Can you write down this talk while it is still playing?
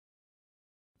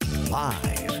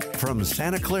Live from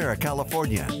Santa Clara,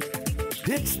 California,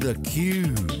 it's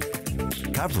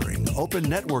theCUBE. Covering Open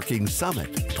Networking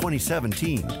Summit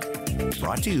 2017.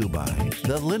 Brought to you by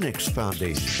the Linux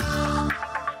Foundation.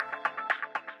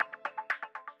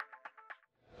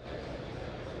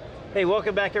 Hey,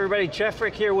 welcome back everybody. Jeff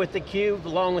Frick here with theCUBE,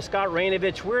 along with Scott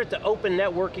Raynovich. We're at the Open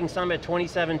Networking Summit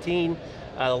 2017.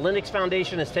 The Linux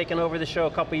Foundation has taken over the show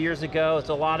a couple years ago. It's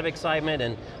a lot of excitement,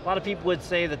 and a lot of people would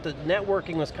say that the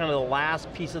networking was kind of the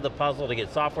last piece of the puzzle to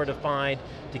get software defined,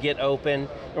 to get open.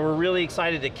 And we're really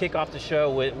excited to kick off the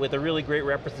show with a really great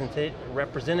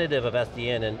representative of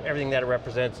SDN and everything that it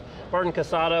represents. Martin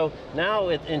Casado, now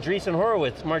at Andreessen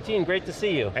Horowitz. Martin, great to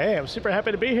see you. Hey, I'm super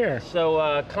happy to be here.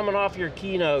 So coming off your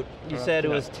keynote, you said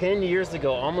it was 10 years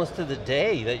ago, almost to the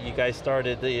day, that you guys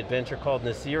started the adventure called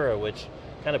Nicira, which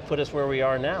kind of put us where we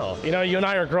are now. You know, you and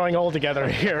I are growing old together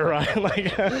here, right?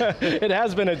 Like, it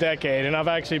has been a decade, and I've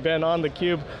actually been on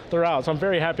theCUBE throughout, so I'm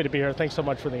very happy to be here. Thanks so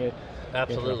much for the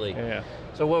Absolutely. Yeah.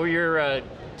 So what were your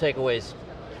takeaways,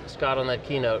 Scott, on that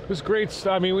keynote? It was great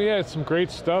stuff. I mean, we had some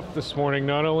great stuff this morning.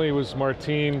 Not only was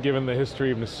Martin given the history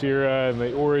of Nicira and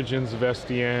the origins of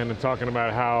SDN and talking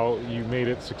about how you made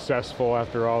it successful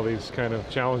after all these kind of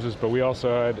challenges, but we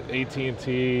also had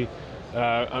AT&T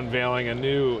unveiling a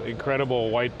new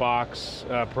incredible white box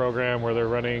program where they're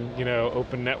running, you know,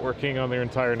 open networking on their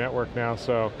entire network now.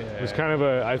 So it was kind of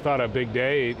I thought a big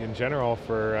day in general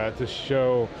for to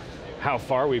show how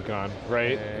far we've gone,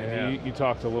 right? And you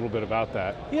talked a little bit about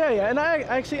that. Yeah, and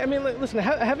I mean, listen,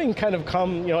 having kind of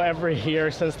come, you know, every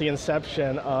year since the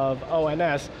inception of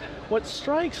ONS, what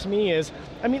strikes me is,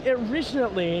 I mean,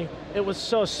 originally, it was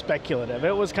so speculative.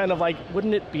 It was kind of like,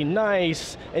 wouldn't it be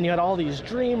nice? And you had all these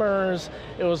dreamers.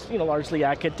 It was, you know, largely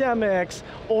academics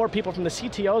or people from the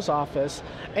CTO's office.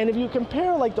 And if you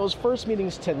compare like those first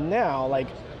meetings to now, like,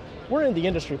 we're in the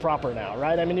industry proper now,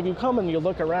 right? I mean, if you come and you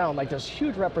look around, like there's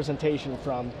huge representation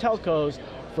from telcos,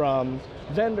 from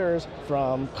vendors,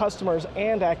 from customers,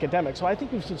 and academics. So I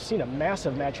think we've seen a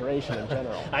massive maturation in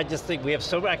general. I just think we have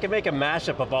I can make a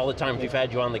mashup of all the times we've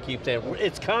had you on theCUBE saying,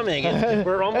 it's coming, and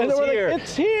we're almost here. Like,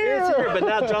 it's here! It's here, but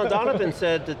now John Donovan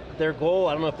said that their goal,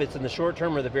 I don't know if it's in the short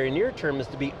term or the very near term, is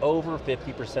to be over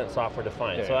 50% software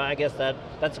defined. Yeah. So I guess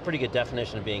that's a pretty good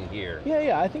definition of being here.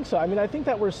 Yeah, I think so. I mean, I think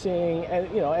that we're seeing, and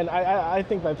you know, and I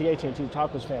think that the AT&T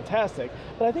talk was fantastic,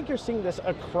 but I think you're seeing this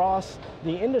across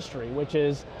the industry, which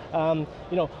is,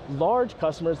 you know, large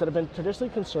customers that have been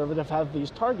traditionally conservative have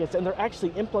these targets and they're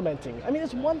actually implementing. I mean,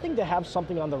 it's one thing to have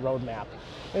something on the roadmap,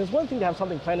 and it's one thing to have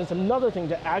something planned, it's another thing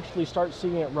to actually start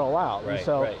seeing it roll out. Right, and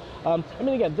so, I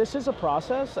mean, again, this is a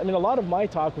process. I mean, a lot of my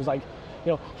talk was like,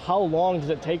 you know, how long does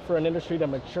it take for an industry to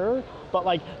mature? But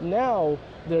like now,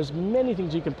 there's many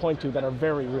things you can point to that are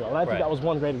very real. And I think that was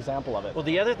one great example of it. Well,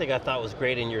 the other thing I thought was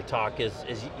great in your talk is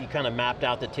you kind of mapped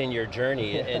out the 10-year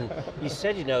journey, and you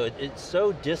said, you know, it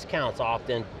so discounts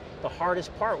often the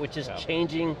hardest part, which is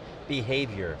changing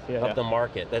behavior of the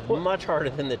market. That's much harder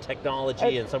than the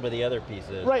technology and some of the other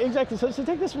pieces. Right, exactly. So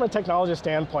take this from a technology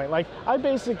standpoint. Like, I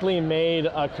basically made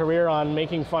a career on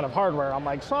making fun of hardware. I'm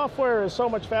like, software is so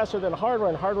much faster than hardware,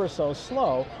 and hardware is so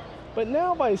slow. But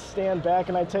now if I stand back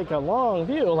and I take a long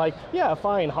view, like, yeah,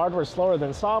 fine, hardware's slower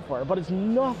than software, but it's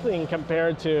nothing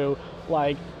compared to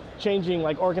like changing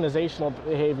like organizational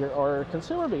behavior or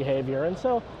consumer behavior. And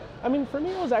so, I mean, for me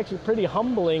it was actually pretty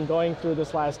humbling going through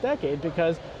this last decade,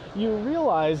 because you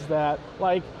realize that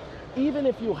like, even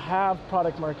if you have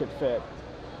product market fit,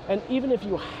 and even if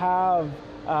you have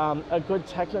a good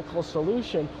technical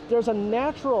solution, there's a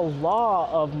natural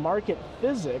law of market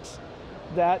physics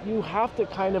that you have to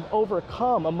kind of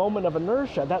overcome a moment of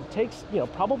inertia that takes, you know,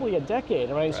 probably a decade,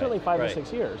 right? Certainly 5 or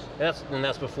 6 years. And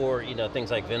that's before, you know,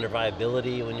 things like vendor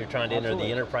viability when you're trying to enter the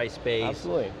enterprise space,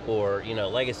 or, you know,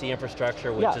 legacy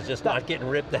infrastructure, which is just not getting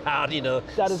ripped out, you know,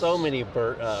 so many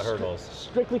hurdles.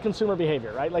 Strictly consumer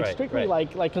behavior, right? Like strictly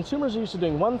like consumers are used to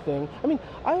doing one thing. I mean,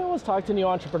 I always talk to new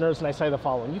entrepreneurs and I say the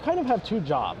following: you kind of have two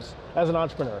jobs as an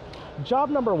entrepreneur. Job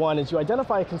number one is you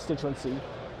identify a constituency.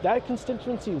 That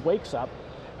constituency wakes up,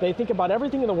 they think about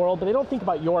everything in the world, but they don't think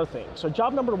about your thing. So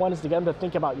job number one is to get them to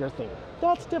think about your thing.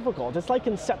 That's difficult. It's like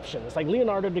Inception. It's like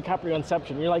Leonardo DiCaprio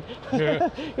Inception. You're like,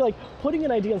 you're like putting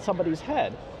an idea in somebody's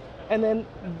head. And then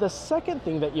the second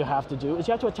thing that you have to do is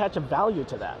you have to attach a value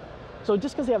to that. So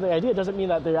just because they have the idea doesn't mean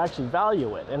that they actually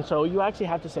value it. And so you actually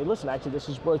have to say, listen, actually this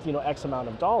is worth, you know, X amount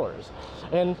of dollars.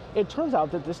 And it turns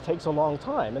out that this takes a long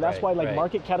time. And that's why like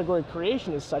market category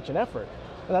creation is such an effort.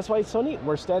 And that's why it's so neat.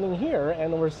 We're standing here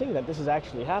and we're seeing that this has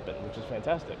actually happened, which is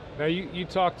fantastic. Now you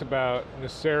talked about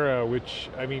Nicira, which,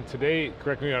 I mean, today,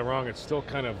 correct me if I'm wrong, it's still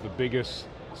kind of the biggest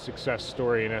success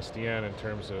story in SDN in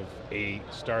terms of a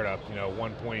startup,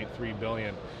 1.3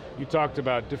 billion. You talked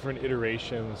about different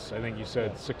iterations, I think you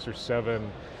said 6 or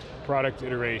 7 product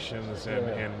iterations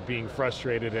and being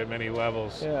frustrated at many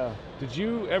levels. Yeah. Did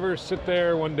you ever sit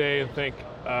there one day and think,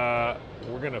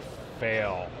 we're going to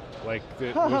fail? Like,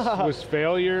 was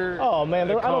failure? Oh man,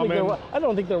 I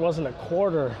don't think there wasn't a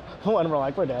quarter when we're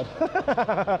like, we're dead.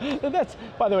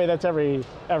 By the way, that's every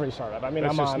startup. I mean,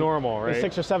 that's just normal, right?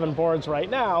 6 or 7 boards right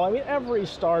now. I mean, every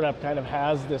startup kind of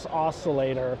has this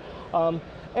oscillator.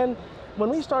 And when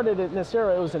we started at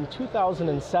Nicira, it was in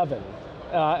 2007.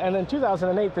 And in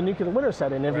 2008, the nuclear winter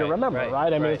set in, if you remember,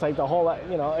 right? I mean, it's like the whole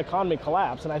economy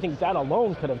collapsed, and I think that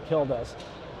alone could have killed us.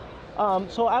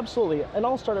 So absolutely, and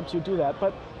all startups, you do that.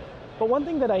 But one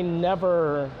thing that I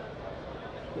never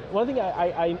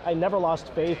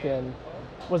lost faith in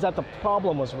was that the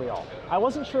problem was real. I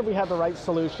wasn't sure if we had the right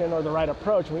solution or the right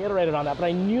approach, and we iterated on that, but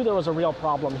I knew there was a real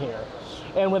problem here.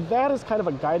 And with that as kind of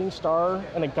a guiding star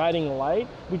and a guiding light,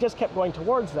 we just kept going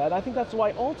towards that. I think that's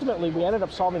why ultimately we ended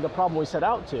up solving the problem we set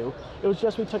out to. It was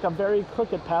just we took a very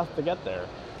crooked path to get there.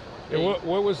 And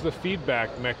what was the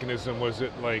feedback mechanism? Was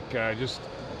it like just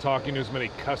talking to as many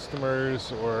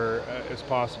customers or as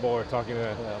possible, or talking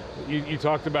to, you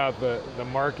talked about the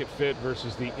market fit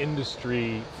versus the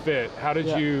industry fit. How did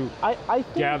you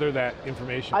gather that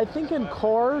information? I think in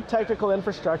core technical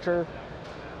infrastructure,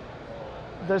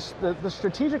 the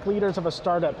strategic leaders of a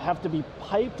startup have to be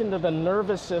piped into the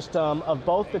nervous system of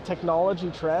both the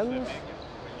technology trends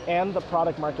and the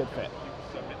product market fit.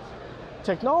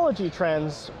 Technology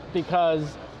trends,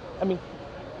 because, I mean,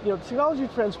 technology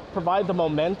trends provide the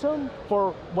momentum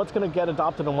for what's going to get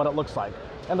adopted and what it looks like.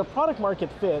 And the product market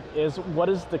fit is what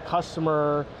is the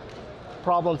customer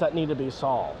problems that need to be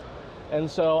solved. And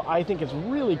so I think it's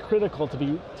really critical to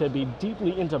be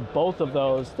deeply into both of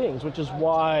those things, which is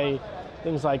why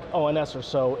things like ONS are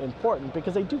so important,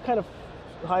 because they do kind of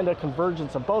find a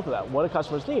convergence of both of that. What do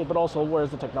customers need, but also where's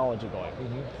the technology going?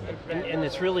 Mm-hmm. And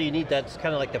it's really unique, that's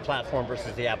kind of like the platform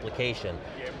versus the application.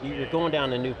 You're going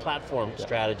down a new platform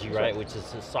strategy, right? Which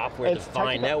is a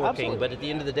software-defined networking, absolutely. But at the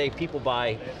end of the day, people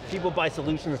buy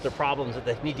solutions to problems that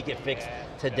they need to get fixed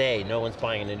today. No one's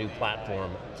buying a new platform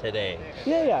today.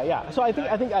 Yeah. So I think,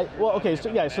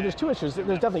 so there's 2 issues. There's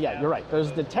definitely, you're right.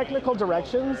 There's the technical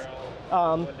directions,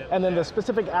 and then the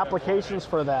specific applications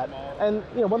for that. And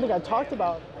one thing I talked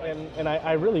about, and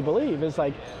I really believe, is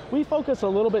like, we focus a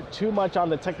little bit too much on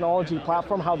the technology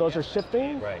platform, how those are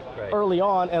shifting early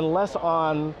on, and less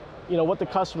on what the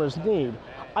customers need.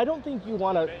 I don't think you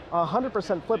want to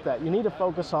 100% flip that. You need to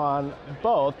focus on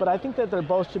both, but I think that they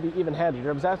both should be even-handed.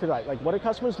 You're exactly right. Like, what do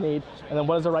customers need, and then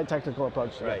what is the right technical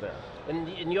approach to get there? And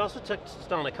you also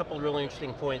touched on a couple of really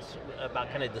interesting points about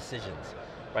kind of decisions.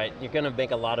 Right, you're going to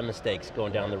make a lot of mistakes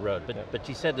going down the road, but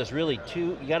you said there's really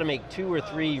you got to make 2 or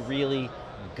 3 really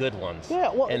good ones.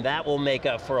 And that will make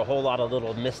up for a whole lot of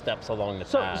little missteps along the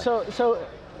path.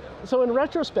 So in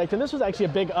retrospect, and this was actually a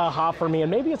big aha for me, and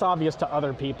maybe it's obvious to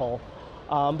other people,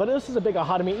 but this is a big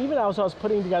aha to me, even as I was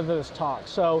putting together this talk.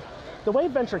 So the way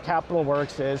venture capital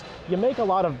works is you make a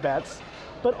lot of bets,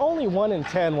 but only 1 in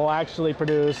 10 will actually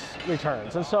produce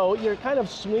returns. And so you're kind of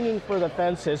swinging for the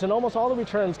fences, and almost all the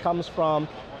returns comes from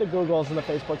the Googles and the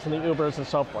Facebooks and the Ubers and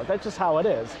so forth. That's just how it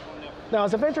is. Now,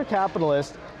 as a venture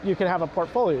capitalist, you can have a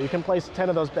portfolio. You can place 10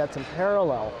 of those bets in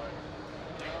parallel.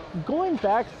 Going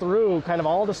back through kind of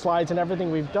all the slides and everything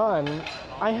we've done,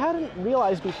 I hadn't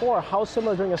realized before how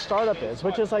similar doing a startup is,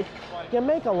 which is like, you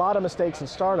make a lot of mistakes in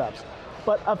startups,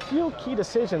 but a few key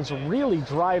decisions really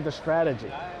drive the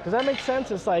strategy. Does that make sense?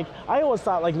 It's like, I always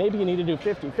thought like maybe you need to do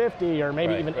 50-50 or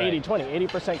maybe even 80-20,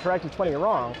 80% correct and 20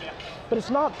 wrong. But it's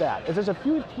not that. There's a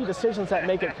few key decisions that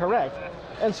make it correct.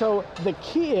 And so the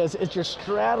key is you're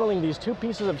straddling these 2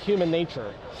 pieces of human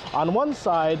nature. On one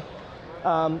side,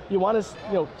 you want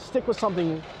to stick with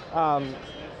something,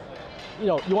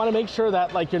 you want to make sure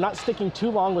that like you're not sticking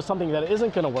too long with something that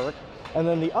isn't going to work. And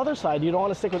then the other side, you don't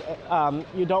want to stick with,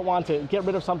 you don't want to get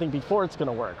rid of something before it's going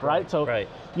to work, right? So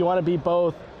you want to be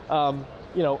both,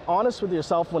 honest with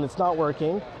yourself when it's not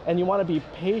working, and you want to be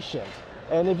patient.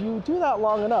 And if you do that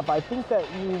long enough, I think that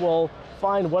you will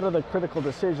find what are the critical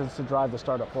decisions to drive the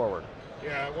startup forward.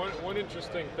 Yeah, one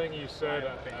interesting thing you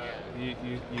said,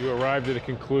 you arrived at a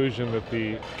conclusion that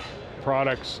the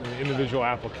products and individual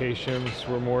applications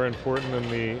were more important than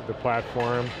the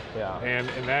platform. And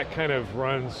that kind of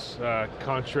runs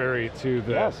contrary to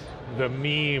the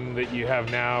meme that you have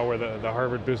now, where the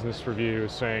Harvard Business Review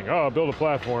is saying, oh, build a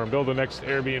platform, build the next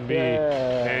Airbnb.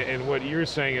 And what you're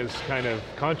saying is kind of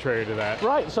contrary to that.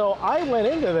 Right, so I went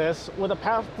into this with a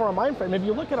platform mind frame. If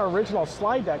you look at our original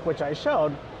slide deck, which I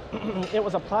showed, it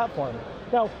was a platform.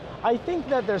 Now, I think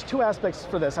that there's two aspects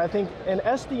for this. I think in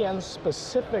SDN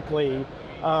specifically,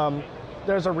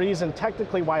 there's a reason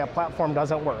technically why a platform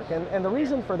doesn't work. And the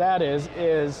reason for that is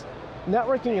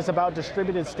networking is about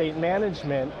distributed state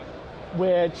management,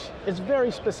 which is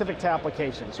very specific to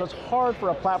applications. So it's hard for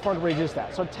a platform to reduce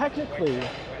that. So technically,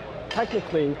 I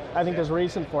think there's a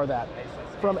reason for that.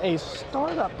 From a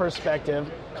startup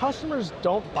perspective, customers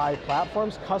don't buy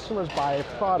platforms, customers buy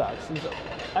products. And so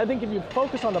I think if you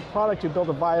focus on the product, you build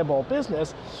a viable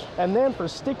business, and then for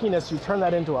stickiness, you turn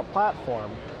that into a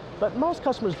platform. But most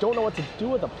customers don't know what to do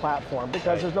with a platform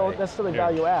because there's no necessarily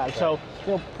value add. So,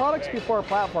 products before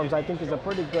platforms, I think, is a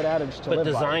pretty good adage to live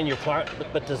by.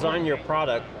 But design your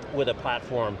product with a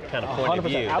platform kind of point of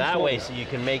view. Absolutely. That way, so you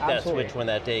can make that switch when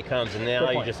that day comes, and now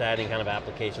you're just adding kind of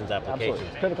applications. Absolutely.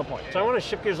 Critical point. So I want to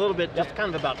shift gears a little bit, just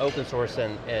kind of about open source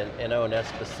and ONS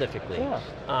specifically.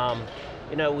 Yeah.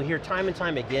 We hear time and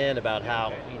time again about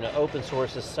how open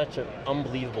source is such an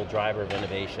unbelievable driver of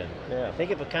innovation. Yeah.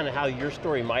 Think of kind of how your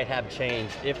story might have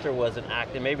changed if there was an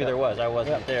act, and maybe there was, I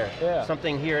wasn't there. Yeah.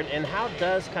 Something here, and how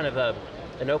does kind of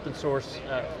an open source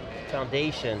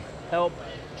foundation help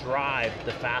drive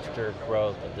the faster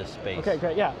growth of this space? Okay,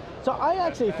 great, yeah. So I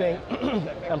actually think,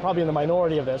 I'm probably in the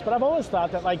minority of this, but I've always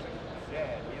thought that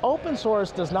open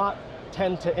source does not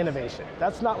tend to innovation.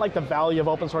 That's not the value of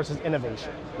open source is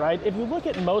innovation, right? If you look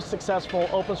at most successful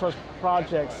open source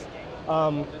projects,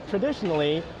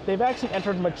 traditionally, they've actually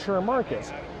entered mature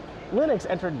markets. Linux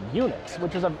entered Unix,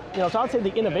 which is so I would say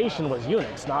the innovation was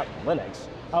Unix, not Linux.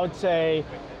 I would say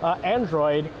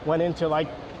Android went into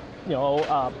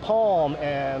Palm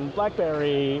and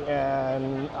BlackBerry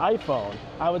and iPhone.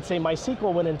 I would say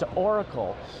MySQL went into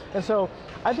Oracle. And so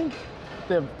I think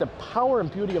the power and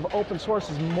beauty of open source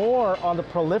is more on the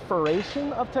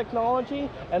proliferation of technology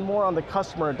and more on the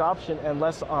customer adoption and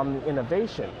less on the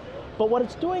innovation. But what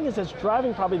it's doing is it's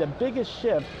driving probably the biggest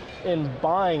shift in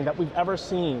buying that we've ever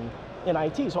seen in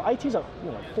IT. So IT is a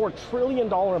 $4 trillion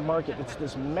market. It's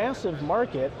this massive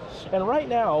market, and right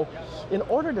now, in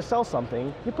order to sell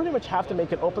something, you pretty much have to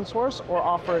make it open source or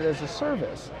offer it as a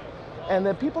service. And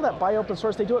the people that buy open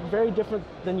source, they do it very different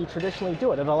than you traditionally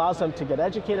do it. It allows them to get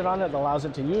educated on it, it allows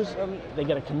them to use them, they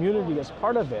get a community as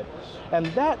part of it. And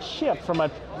that shift from a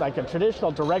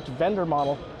traditional direct vendor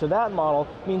model to that model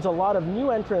means a lot of new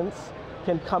entrants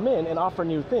can come in and offer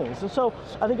new things. And so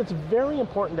I think it's very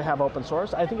important to have open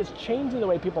source. I think it's changing the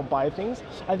way people buy things.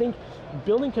 I think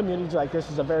building communities like this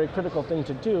is a very critical thing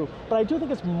to do, but I do think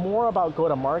it's more about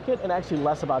go-to-market and actually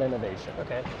less about innovation.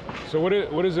 Okay. So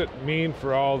what does it mean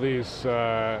for all these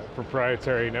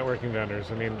proprietary networking vendors?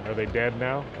 I mean, are they dead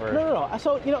now? Or? No.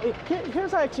 So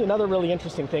here's actually another really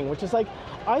interesting thing, which is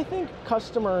I think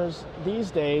customers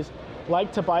these days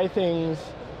like to buy things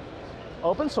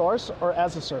open source or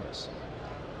as a service.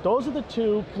 Those are the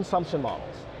two consumption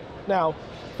models. Now,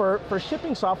 for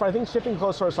shipping software, I think shipping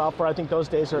closed source software, I think those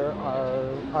days are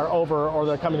over or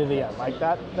they're coming to the end.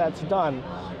 That's done.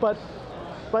 But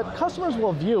customers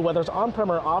will view whether it's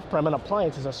on-prem or off-prem an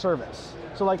appliance as a service.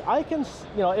 So I can,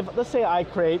 if let's say I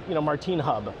create Martin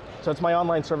Hub. So it's my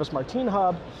online service, Martin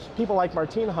Hub. People like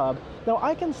Martin Hub. Now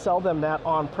I can sell them that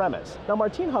on-premise. Now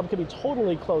Martin Hub could be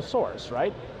totally closed source,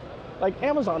 right?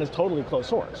 Amazon is totally closed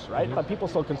source, right? But people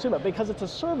still consume it because it's a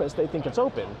service, they think it's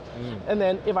open. And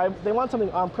then if they want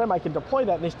something on-prem, I can deploy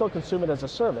that and they still consume it as a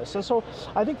service. And so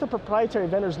I think the proprietary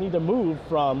vendors need to move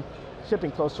from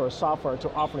shipping closed source software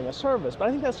to offering a service, but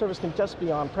I think that service can just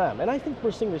be on-prem. And I think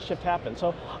we're seeing this shift happen.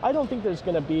 So I don't think there's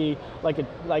going to be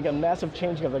a massive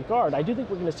changing of the guard. I do think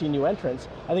we're going to see new entrants.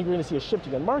 I think we're going to see a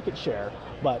shifting in market share,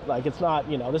 but it's not,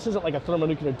 this isn't like a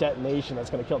thermonuclear detonation that's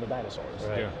going to kill the dinosaurs.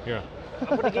 Right. Yeah.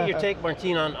 I want to get your take,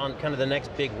 Martin, on kind of the next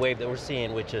big wave that we're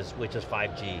seeing, which is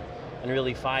 5G. And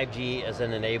really 5G as an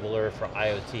enabler for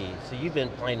IoT. So you've been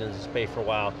playing in this space for a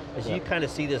while. As you kind of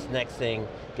see this next thing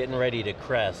getting ready to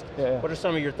crest, what are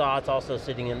some of your thoughts also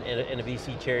sitting in a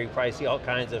VC chair? You probably see all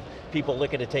kinds of people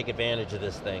looking to take advantage of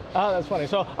this thing. That's funny.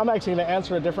 So I'm actually going to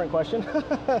answer a different question,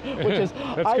 which is,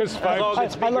 that's all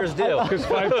good speakers do. Because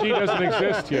 5G doesn't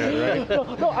exist yet,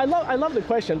 right? No, I love the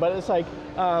question, but it's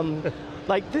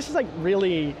this is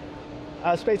really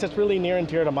a space that's really near and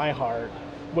dear to my heart,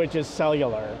 which is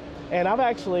cellular. And I've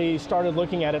actually started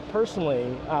looking at it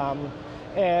personally.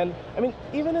 And I mean,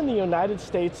 even in the United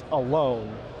States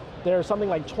alone, there's something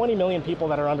like 20 million people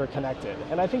that are underconnected.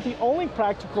 And I think the only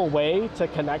practical way to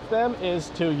connect them is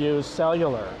to use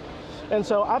cellular. And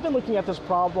so I've been looking at this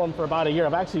problem for about a year.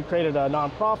 I've actually created a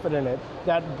nonprofit in it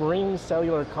that brings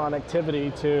cellular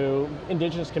connectivity to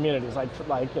indigenous communities, like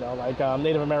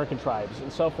Native American tribes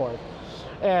and so forth.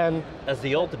 And as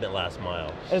the ultimate last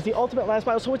mile. As the ultimate last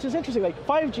mile, so which is interesting, like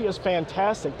 5G is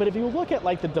fantastic, but if you look at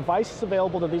like the devices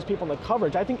available to these people and the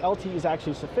coverage, I think LTE is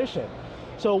actually sufficient.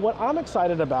 So what I'm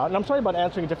excited about, and I'm sorry about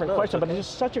answering a different question, but it's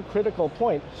just such a critical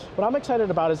point. What I'm excited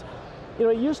about is,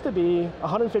 it used to be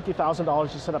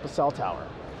 $150,000 to set up a cell tower.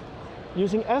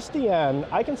 Using SDN,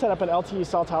 I can set up an LTE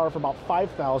cell tower for about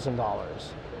 $5,000.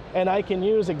 And I can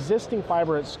use existing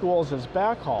fiber at schools as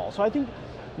backhaul. So I think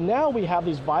now we have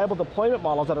these viable deployment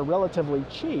models that are relatively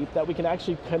cheap that we can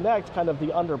actually connect kind of the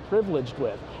underprivileged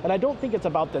with. And I don't think it's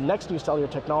about the next new cellular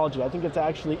technology. I think it's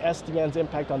actually SDN's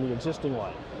impact on the existing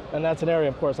one. And that's an area,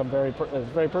 of course, it's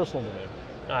very personal to me.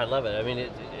 I love it. I mean,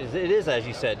 it is, as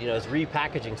you said, it's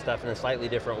repackaging stuff in a slightly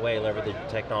different way, leveraging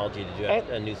technology to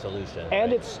do a new solution.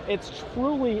 And right? it's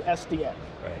truly SDN,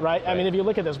 right? I mean, if you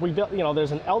look at this, we built,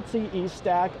 there's an LTE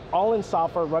stack, all in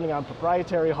software, running on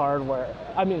proprietary hardware,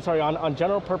 on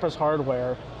general purpose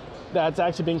hardware that's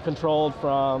actually being controlled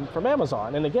from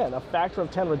Amazon. And again, a factor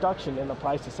of 10 reduction in the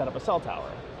price to set up a cell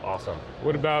tower. Awesome.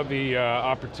 What about the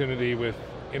opportunity with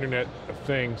Internet of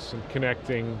Things and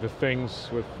connecting the things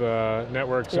with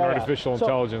networks and artificial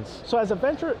intelligence? So as a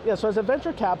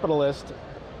venture capitalist,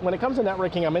 when it comes to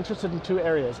networking, I'm interested in two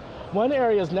areas. One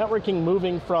area is networking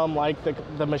moving from like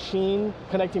the machine,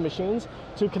 connecting machines,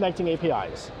 to connecting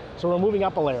APIs. So we're moving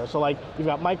up a layer. So like you've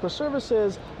got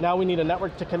microservices, now we need a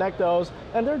network to connect those,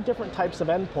 and there are different types of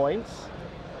endpoints,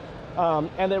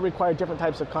 and they require different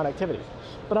types of connectivity.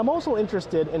 But I'm also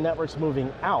interested in networks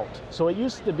moving out. So it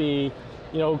used to be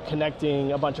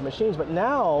connecting a bunch of machines, but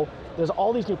now there's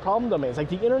all these new problem domains. Like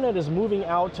the internet is moving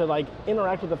out to like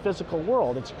interact with the physical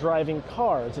world. It's driving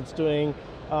cars, it's doing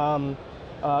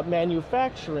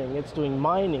manufacturing, it's doing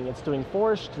mining, it's doing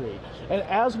forestry. And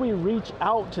as we reach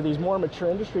out to these more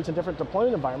mature industries and different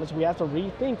deployment environments, we have to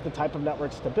rethink the type of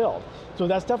networks to build. So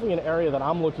that's definitely an area that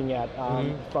I'm looking at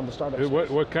from the startup space.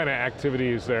 What kind of activity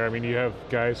is there? I mean, you have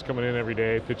guys coming in every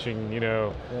day pitching,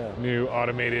 new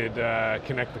automated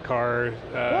connect the car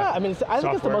I mean, I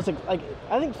think software. it's the most,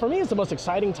 I think for me it's the most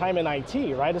exciting time in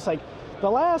IT, right? It's like the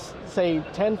last, say,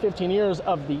 10, 15 years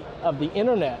of the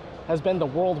internet has been the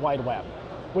World Wide Web,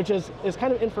 which is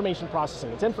kind of information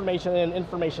processing. It's information in,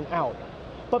 information out.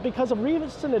 But because of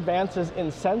recent advances in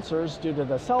sensors due to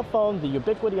the cell phone, the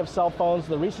ubiquity of cell phones,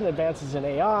 the recent advances in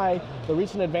AI, the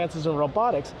recent advances in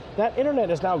robotics, that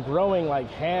internet is now growing like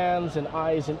hands and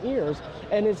eyes and ears,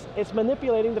 and it's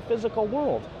manipulating the physical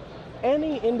world.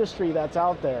 Any industry that's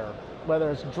out there,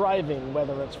 whether it's driving,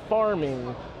 whether it's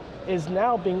farming, is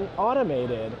now being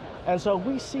automated. And so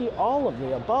we see all of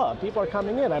the above. People are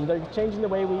coming in, they're changing the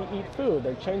way we eat food,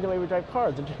 they're changing the way we drive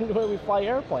cars, they're changing the way we fly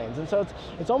airplanes. And so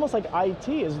it's almost like IT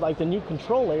is like the new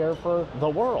control layer for the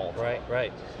world. Right,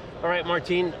 right. All right,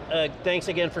 Martin, thanks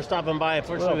again for stopping by.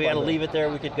 Unfortunately, we got to leave it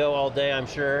there. We could go all day, I'm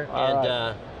sure,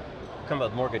 come up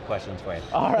with more good questions for you.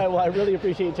 All right, well, I really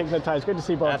appreciate you taking the time. It's good to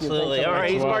see both of you. Absolutely. All right,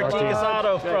 he's Martin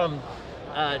Casado from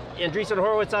Andreessen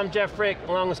Horowitz. I'm Jeff Frick,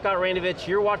 along with Scott Raynovich.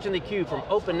 You're watching theCUBE from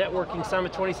Open Networking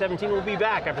Summit 2017. We'll be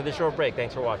back after this short break.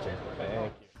 Thanks for watching. Thank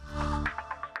you.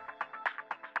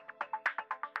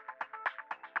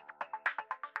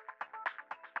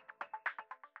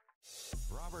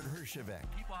 Robert Herjavec.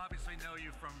 People obviously know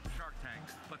you from Shark Tank,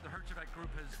 but the Herjavec Group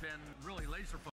has been really laser focused